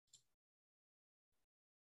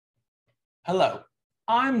Hello,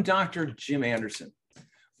 I'm Dr. Jim Anderson.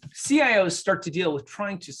 CIOs start to deal with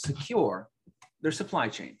trying to secure their supply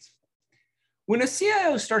chains. When a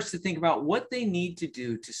CIO starts to think about what they need to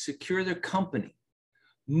do to secure their company,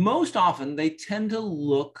 most often they tend to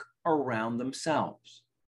look around themselves.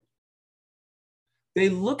 They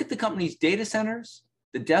look at the company's data centers,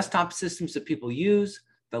 the desktop systems that people use,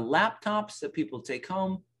 the laptops that people take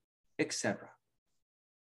home, etc.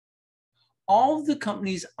 All of the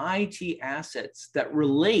company's IT assets that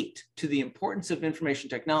relate to the importance of information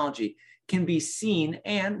technology can be seen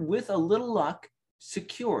and, with a little luck,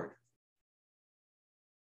 secured.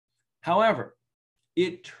 However,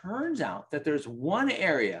 it turns out that there's one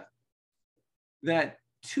area that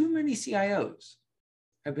too many CIOs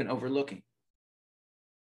have been overlooking: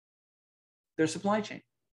 their supply chain.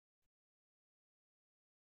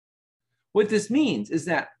 What this means is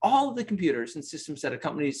that all of the computers and systems that a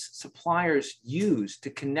company's suppliers use to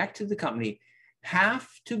connect to the company have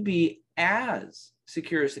to be as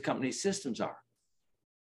secure as the company's systems are.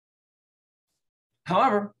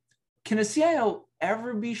 However, can a CIO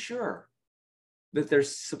ever be sure that their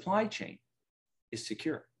supply chain is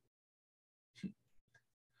secure?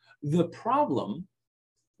 The problem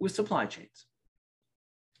with supply chains: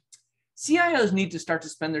 CIOs need to start to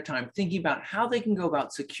spend their time thinking about how they can go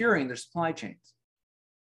about securing their supply chains.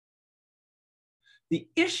 The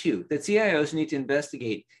issue that CIOs need to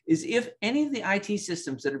investigate is if any of the IT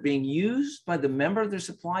systems that are being used by the member of their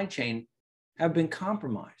supply chain have been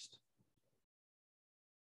compromised.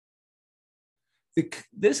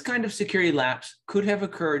 This kind of security lapse could have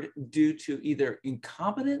occurred due to either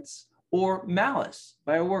incompetence or malice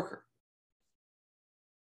by a worker.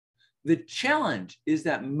 The challenge is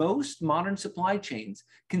that most modern supply chains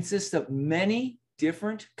consist of many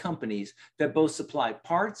different companies that both supply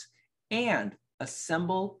parts and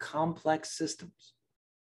assemble complex systems.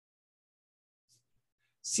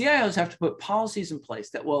 CIOs have to put policies in place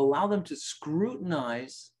that will allow them to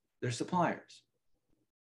scrutinize their suppliers.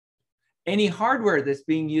 Any hardware that's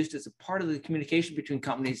being used as a part of the communication between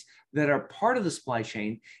companies that are part of the supply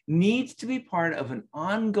chain needs to be part of an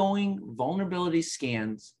ongoing vulnerability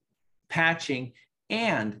scans, patching,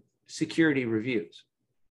 and security reviews.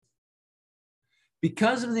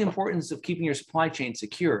 Because of the importance of keeping your supply chain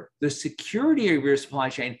secure, the security of your supply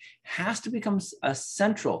chain has to become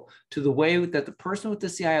central to the way that the person with the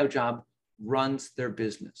CIO job runs their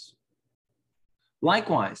business.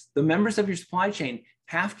 Likewise, the members of your supply chain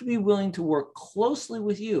have to be willing to work closely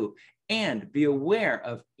with you and be aware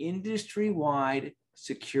of industry-wide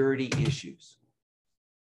security issues.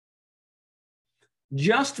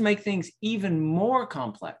 Just to make things even more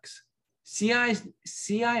complex,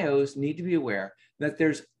 CIOs need to be aware that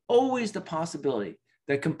there's always the possibility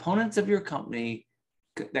that components that your company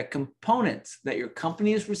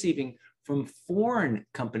is receiving from foreign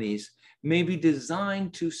companies may be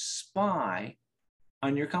designed to spy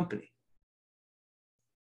on your company.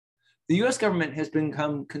 The US government has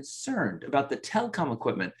become concerned about the telecom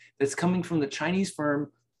equipment that's coming from the Chinese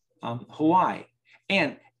firm Huawei,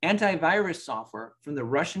 and antivirus software from the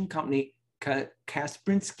Russian company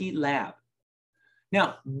Kaspersky Lab.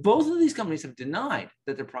 Now, both of these companies have denied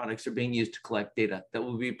that their products are being used to collect data that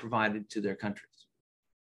will be provided to their countries.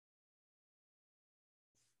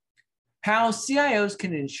 How CIOs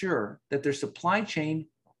can ensure that their supply chain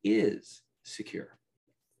is secure.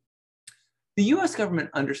 The US government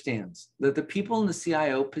understands that the people in the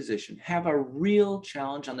CIO position have a real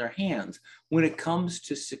challenge on their hands when it comes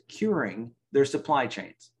to securing their supply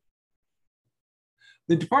chains.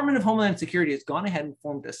 The Department of Homeland Security has gone ahead and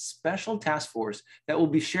formed a special task force that will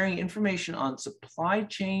be sharing information on supply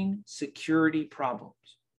chain security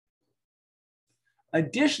problems.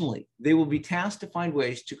 Additionally, they will be tasked to find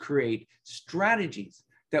ways to create strategies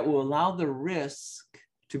that will allow the risk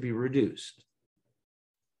to be reduced.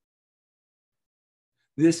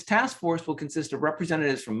 This task force will consist of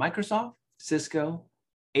representatives from Microsoft, Cisco,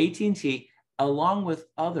 AT&T, along with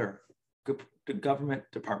other government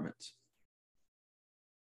departments.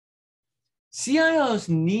 CIOs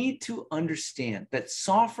need to understand that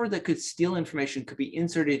software that could steal information could be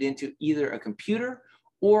inserted into either a computer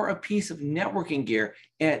or a piece of networking gear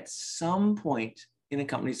at some point in a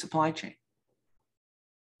company's supply chain.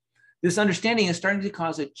 This understanding is starting to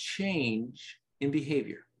cause a change in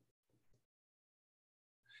behavior.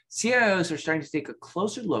 CIOs are starting to take a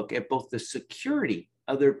closer look at both the security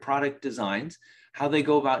of their product designs, how they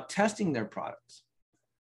go about testing their products.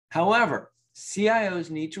 However, CIOs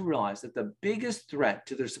need to realize that the biggest threat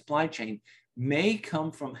to their supply chain may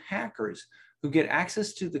come from hackers who get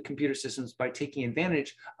access to the computer systems by taking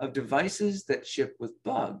advantage of devices that ship with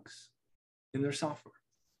bugs in their software.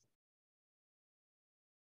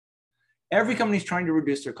 Every company is trying to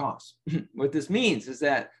reduce their costs. What this means is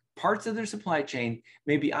that parts of their supply chain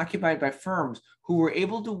may be occupied by firms who were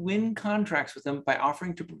able to win contracts with them by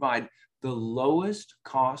offering to provide the lowest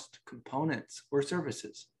cost components or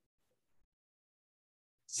services.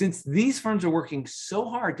 Since these firms are working so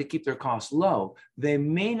hard to keep their costs low, they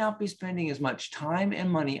may not be spending as much time and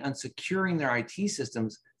money on securing their IT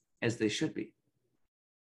systems as they should be.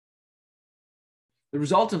 The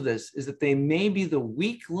result of this is that they may be the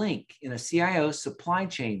weak link in a CIO's supply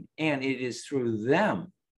chain, and it is through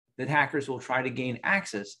them that hackers will try to gain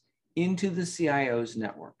access into the CIO's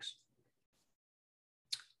networks.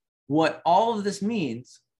 What all of this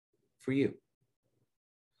means for you.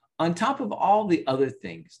 On top of all the other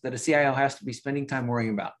things that a CIO has to be spending time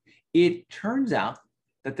worrying about, it turns out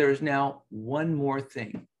that there is now one more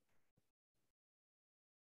thing.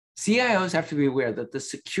 CIOs have to be aware that the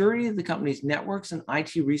security of the company's networks and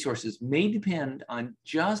IT resources may depend on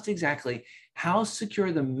just exactly how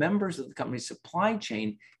secure the members of the company's supply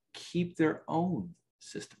chain keep their own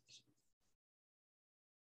systems.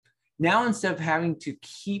 Now, instead of having to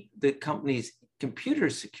keep the company's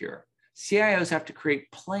computers secure, CIOs have to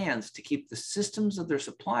create plans to keep the systems of their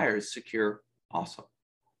suppliers secure also.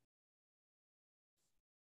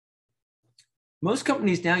 Most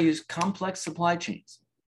companies now use complex supply chains.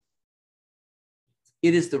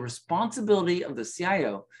 It is the responsibility of the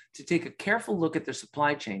CIO to take a careful look at their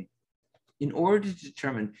supply chain in order to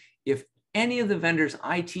determine if any of the vendor's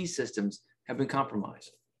IT systems have been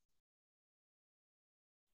compromised.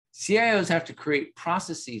 CIOs have to create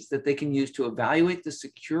processes that they can use to evaluate the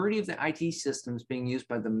security of the IT systems being used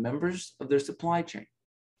by the members of their supply chain.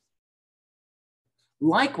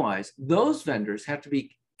 Likewise, those vendors have to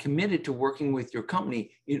be committed to working with your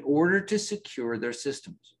company in order to secure their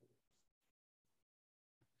systems.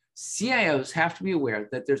 CIOs have to be aware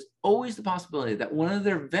that there's always the possibility that one of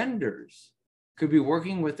their vendors could be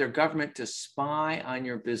working with their government to spy on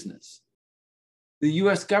your business. The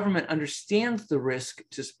US government understands the risk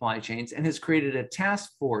to supply chains and has created a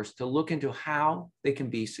task force to look into how they can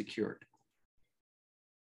be secured.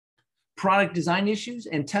 Product design issues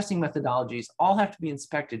and testing methodologies all have to be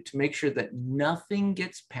inspected to make sure that nothing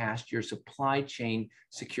gets past your supply chain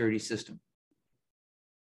security system.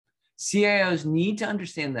 CIOs need to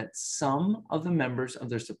understand that some of the members of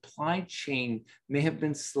their supply chain may have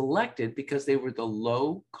been selected because they were the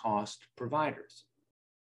low-cost providers.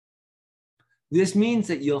 This means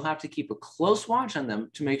that you'll have to keep a close watch on them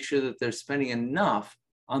to make sure that they're spending enough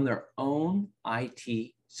on their own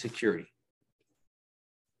IT security.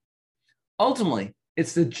 Ultimately,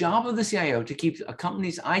 it's the job of the CIO to keep a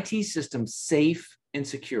company's IT system safe and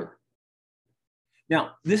secure.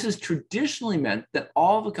 Now, this has traditionally meant that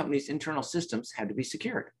all the company's internal systems had to be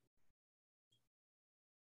secured.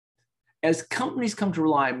 As companies come to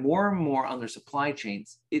rely more and more on their supply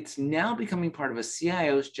chains, it's now becoming part of a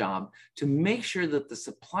CIO's job to make sure that the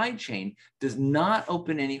supply chain does not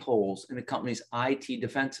open any holes in a company's IT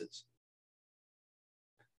defenses.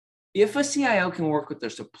 If a CIO can work with their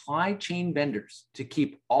supply chain vendors to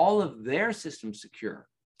keep all of their systems secure,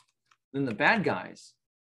 then the bad guys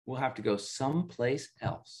will have to go someplace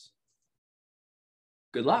else.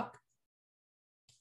 Good luck.